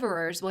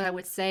deliverers, what I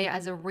would say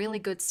as a really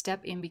good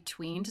step in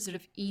between to sort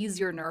of ease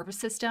your nervous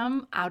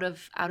system out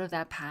of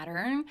that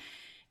pattern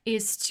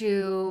is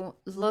to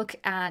look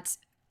at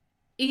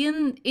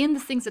in the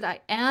things that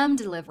I am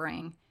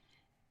delivering,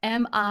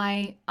 am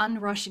I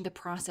unrushing the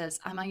process?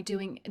 Am I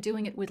doing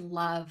it with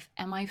love?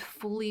 Am I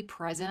fully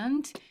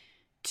present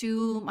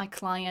to my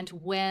client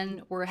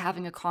when we're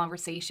having a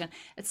conversation,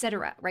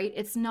 etc., right?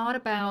 It's not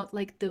about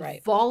like the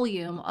Right.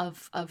 volume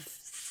of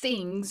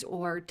things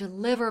or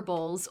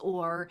deliverables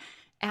or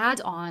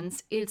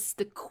add-ons. It's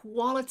the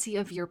quality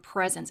of your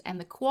presence, and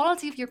the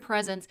quality of your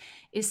presence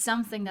is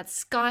something that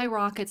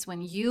skyrockets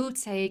when you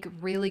take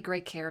really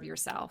great care of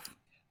yourself.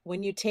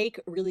 When you take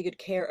really good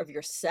care of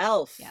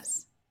yourself.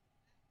 Yes.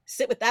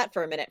 Sit with that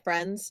for a minute,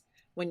 friends.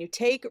 When you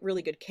take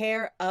really good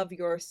care of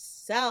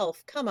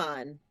yourself. Come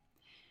on.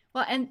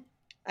 Well, and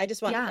I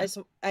just want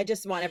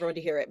everyone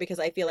to hear it, because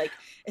I feel like,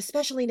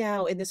 especially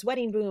now in this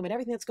wedding boom and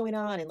everything that's going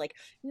on, and like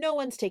no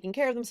one's taking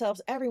care of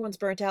themselves, everyone's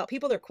burnt out.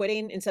 People are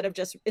quitting instead of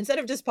just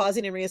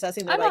pausing and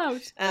reassessing. They're I'm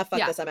like, out. fuck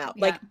Yeah. this, I'm out.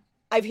 Yeah. Like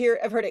I've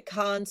heard it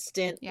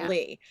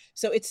constantly.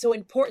 So it's so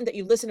important that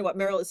you listen to what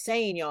Meryl is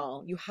saying,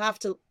 y'all. You have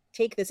to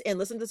take this in.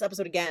 Listen to this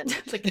episode again.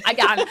 It's like, I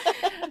got it.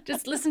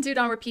 Just listen to it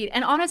on repeat.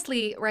 And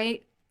honestly,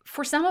 right,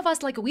 for some of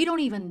us, like, we don't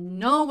even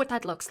know what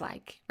that looks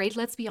like, right?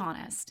 Let's be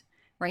honest,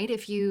 right?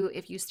 If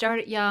you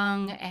started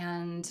young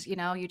and,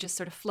 you just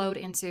sort of flowed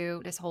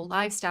into this whole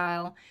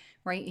lifestyle,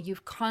 right?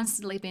 You've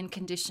constantly been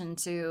conditioned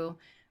to,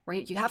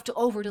 right, you have to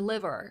over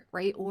deliver,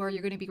 right? Or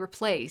you're going to be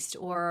replaced,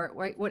 or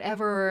right,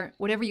 whatever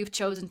you've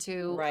chosen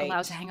to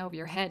allow to hang over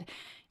your head.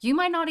 You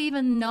might not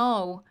even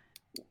know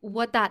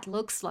what that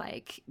looks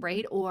like,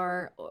 right?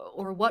 Or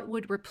what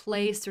would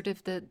replace sort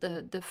of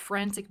the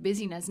frantic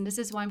busyness. And this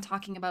is why I'm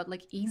talking about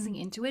like easing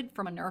into it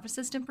from a nervous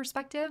system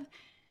perspective,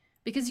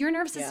 because your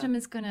nervous system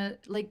is gonna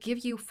like give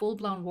you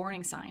full-blown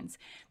warning signs.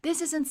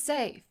 This isn't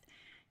safe.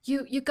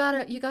 you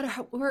gotta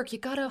work, you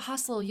gotta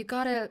hustle, you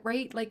gotta,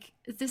 right? Like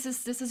this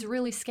is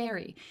really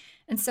scary.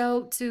 And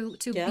so to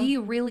Yeah. be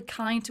really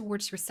kind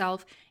towards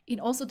yourself in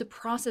also the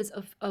process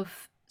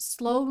of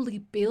slowly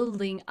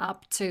building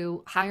up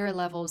to higher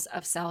levels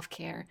of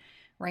self-care,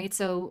 right?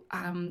 So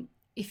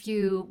if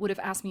you would have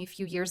asked me a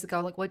few years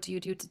ago, like, what do you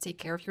do to take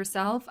care of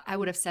yourself? I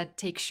would have said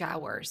take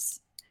showers.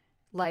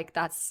 Like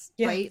that's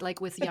Yeah. right, like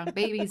with young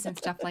babies and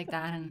stuff like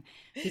that, and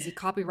busy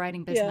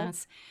copywriting Yeah.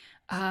 business.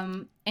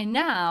 And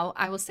now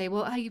I will say,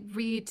 well, I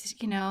read,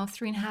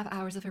 3.5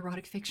 hours of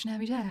erotic fiction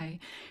every day,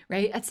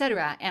 right,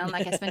 etc. And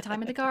like I spend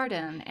time in the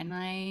garden, and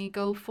I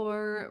go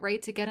for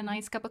right to get a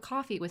nice cup of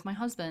coffee with my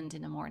husband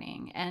in the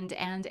morning, and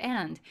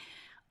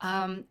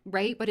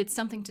right. But it's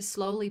something to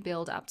slowly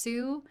build up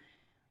to,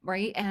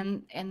 right?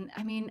 And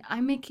I mean,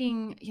 I'm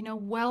making,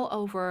 well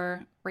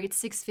over, right,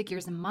 6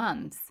 figures a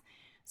month.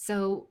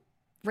 So,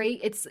 right,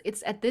 it's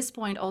at this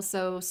point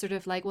also sort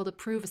of like, well, the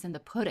proof is in the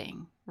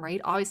pudding,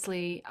 right?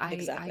 Obviously,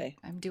 Exactly.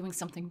 I'm doing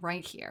something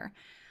right here.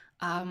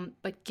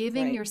 But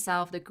giving Right.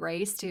 yourself the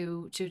grace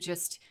to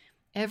just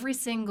every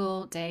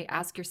single day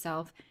ask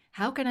yourself,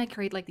 how can I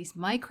create like these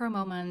micro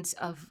moments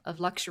of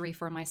luxury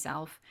for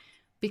myself?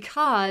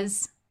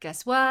 Because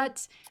guess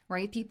what?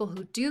 Right? People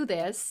who do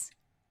this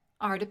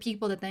are the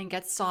people that then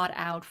get sought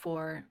out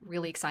for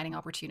really exciting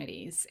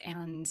opportunities,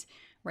 and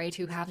right,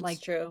 who have It's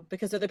like, true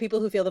because they're the people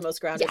who feel the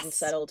most grounded and yes,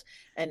 settled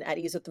and at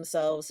ease with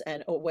themselves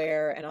and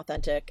aware and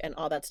authentic and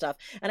all that stuff.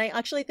 And I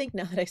actually think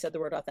now that I said the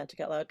word authentic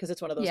out loud, because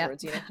it's one of those yeah,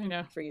 words, I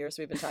know. for years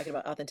we've been talking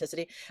about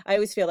authenticity. I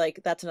always feel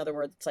like that's another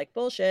word that's like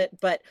bullshit.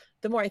 But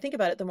the more I think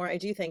about it, the more I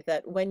do think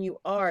that when you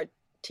are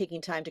taking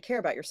time to care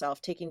about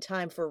yourself, taking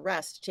time for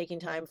rest, taking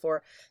time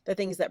for the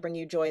things that bring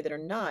you joy that are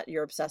not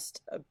your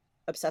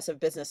obsessive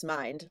business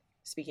mind,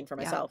 speaking for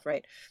Yeah. myself,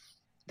 right?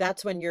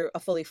 That's when you're a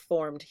fully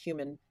formed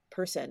human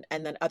person,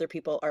 and then other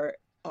people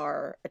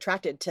are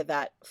attracted to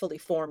that fully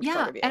formed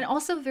part Yeah, of and you.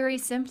 also very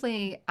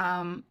simply,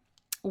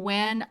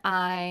 when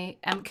I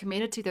am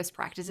committed to those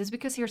practices,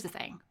 because here's the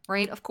thing,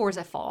 right? Of course,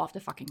 I fall off the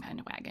fucking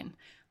bandwagon,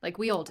 like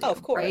we all Oh, of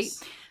do, right?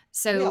 course.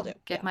 We all do. So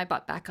get Yeah. my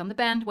butt back on the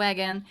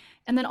bandwagon,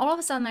 and then all of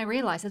a sudden I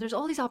realized that there's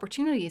all these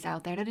opportunities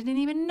out there that I didn't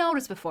even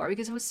notice before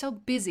because I was so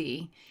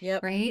busy,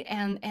 Yep. right?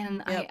 And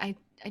Yep.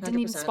 I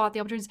didn't even 100%. spot the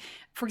opportunities.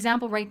 For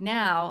example, right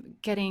now,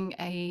 getting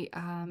a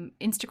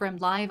Instagram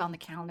live on the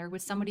calendar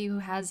with somebody who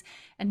has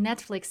a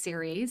Netflix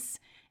series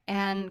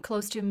and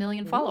close to 1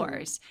 million Ooh.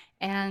 followers.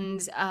 And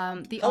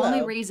the only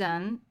Hello.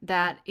 reason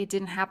that it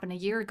didn't happen a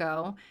year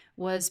ago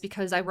was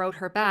because I wrote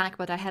her back,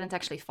 but I hadn't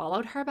actually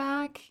followed her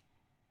back.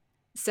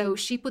 So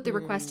she put the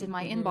request in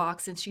my Mm-hmm.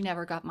 inbox and she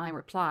never got my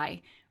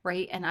reply,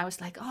 right? And I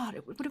was like, oh,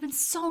 it would have been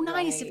so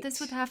nice if this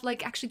would Right. have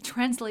like actually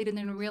translated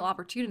into a real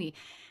opportunity.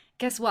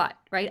 Guess what,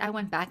 right? I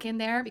went back in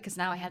there because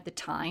now I had the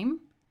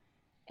time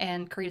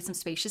and created some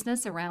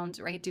spaciousness around,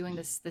 right, doing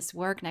this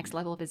work, next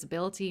level of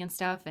visibility and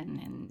stuff,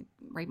 and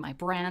right, my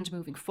brand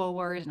moving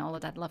forward and all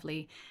of that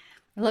lovely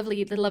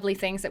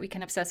things that we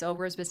can obsess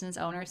over as business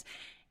owners.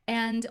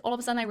 And all of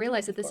a sudden I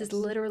realized that Of this is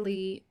course.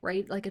 literally,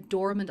 right, like a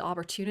dormant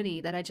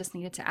opportunity that I just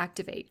needed to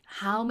activate.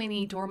 How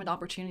many dormant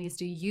opportunities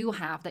do you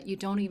have that you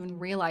don't even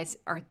realize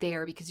are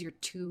there because you're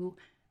too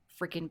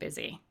freaking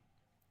busy?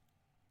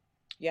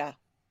 Yeah.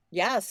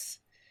 Yes.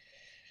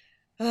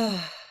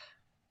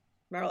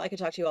 Meryl, I could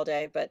talk to you all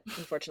day, but This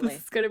unfortunately,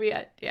 is gonna be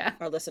it. Yeah.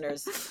 our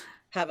listeners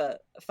have a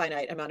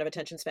finite amount of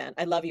attention span.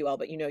 I love you all,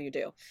 but you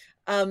do.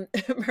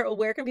 Meryl,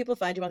 where can people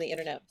find you on the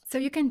internet? So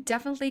you can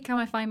definitely come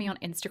and find me on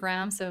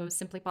Instagram. So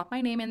simply pop my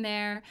name in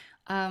there.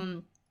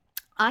 Um,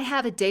 I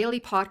have a daily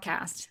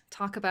podcast,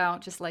 talk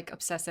about just like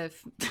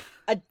obsessive.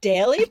 A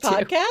daily I do.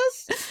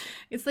 podcast?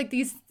 It's like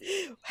these.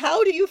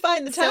 How do you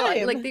find the So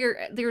like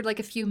time? they're like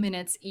a few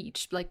minutes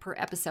each, like per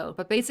episode.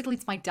 But basically,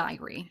 it's my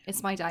diary.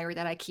 It's my diary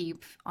that I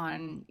keep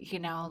on,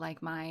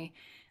 like my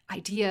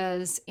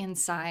ideas,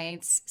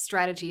 insights,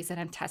 strategies that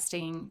I'm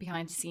testing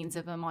behind the scenes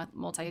of a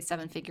multi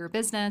 7 figure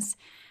business,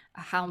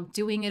 how I'm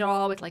doing it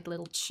all with like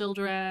little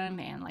children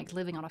and like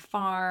living on a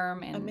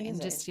farm, and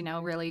Amazing. just,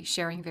 really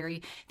sharing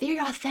very, very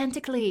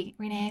authentically,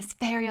 Renee. It's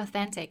very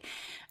authentic.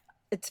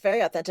 It's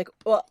very authentic.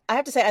 Well, I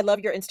have to say, I love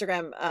your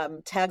Instagram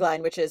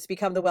tagline, which is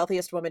become the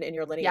wealthiest woman in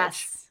your lineage.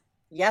 Yes.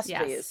 Yes,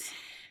 Yes. please. So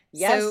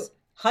Yes,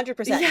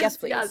 100%. yes, Yes, yes,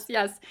 please.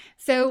 yes.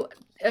 So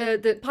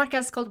the podcast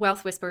is called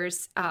Wealth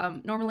Whispers.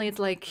 Normally it's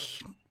like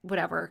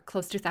whatever,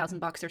 close to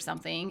 $1,000 or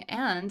something.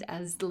 And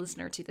as the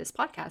listener to this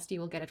podcast, you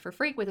will get it for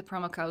free with a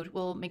promo code.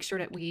 We'll make sure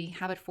that we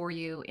have it for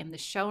you in the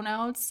show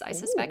notes. I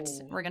suspect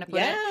Ooh, we're gonna put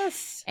it.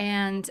 yes.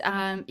 And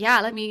yeah,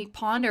 let me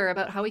ponder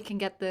about how we can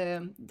get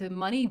the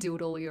money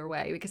doodle your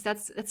way, because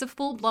that's a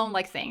full blown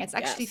like thing. It's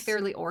actually Yes.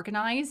 fairly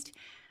organized.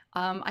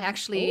 I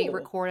actually Oh,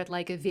 recorded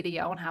like a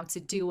video on how to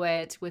do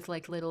it with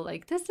like little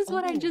like, this is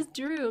what I oh, just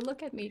drew.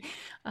 Look at me.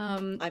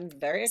 I'm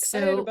very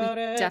excited So we about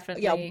it. Yeah,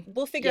 definitely,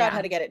 we'll figure out how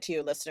yeah, to get it to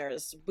you,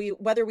 listeners.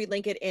 Whether we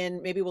link it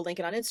in, maybe we'll link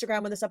it on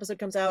Instagram when this episode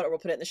comes out, or we'll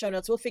put it in the show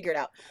notes. We'll figure it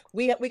out.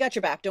 We got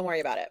your back. Don't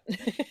worry about it.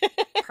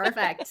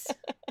 perfect.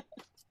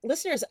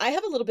 Listeners, I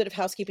have a little bit of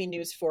housekeeping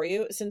news for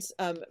you since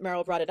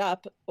Meryl brought it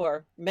up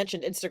or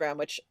mentioned Instagram,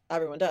 which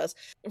everyone does.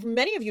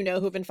 Many of you know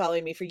who've been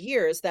following me for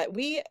years that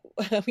we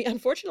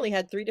unfortunately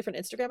had 3 different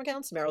Instagram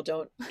accounts. Meryl,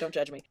 don't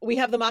judge me. We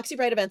have the Moxie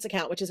Bright Events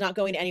account, which is not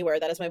going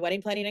anywhere. That is my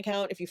wedding planning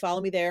account. If you follow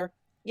me there,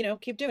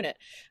 keep doing it.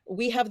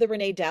 We have the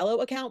Renee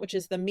Dallo account, which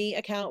is the me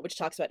account, which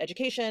talks about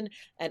education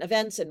and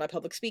events and my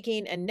public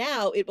speaking. And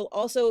now it will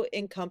also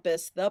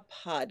encompass the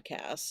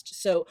podcast.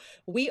 So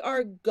we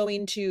are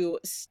going to,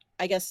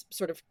 I guess,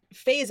 sort of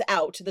phase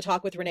out the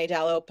Talk with Renee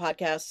Dallo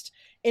podcast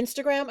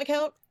Instagram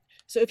account.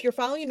 So if you're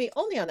following me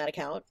only on that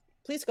account,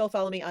 please go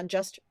follow me on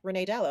just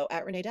Renee Dallo,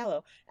 at Renee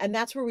Dallo. And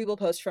that's where we will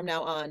post from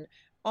now on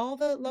all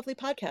the lovely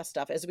podcast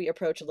stuff as we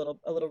approach a little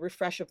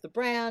refresh of the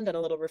brand and a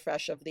little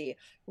refresh of the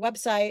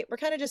website. We're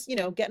kind of just,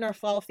 getting our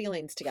fall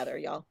feelings together,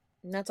 y'all.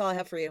 And that's all I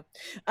have for you.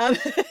 And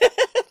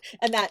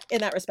that, in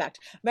that respect,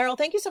 Meryl,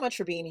 thank you so much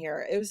for being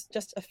here. It was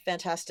just a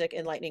fantastic,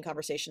 enlightening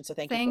conversation. So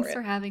thanks you for it. Thanks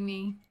for having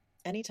me.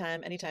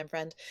 Anytime,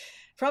 friend.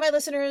 For all my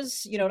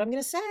listeners, you know what I'm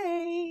going to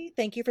say.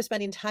 Thank you for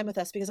spending time with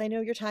us because I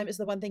know your time is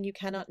the one thing you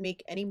cannot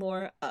make any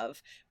more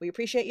of. We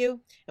appreciate you,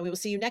 and we will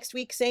see you next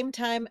week, same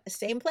time,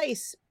 same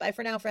place. Bye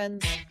for now,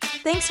 friends.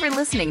 Thanks for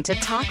listening to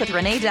Talk with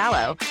Renee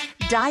Dallo.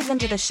 Dive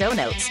into the show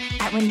notes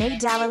at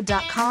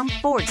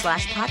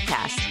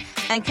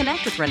reneedallo.com/podcast and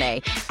connect with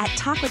Renee at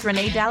Talk with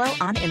Renee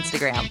Dallo on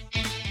Instagram.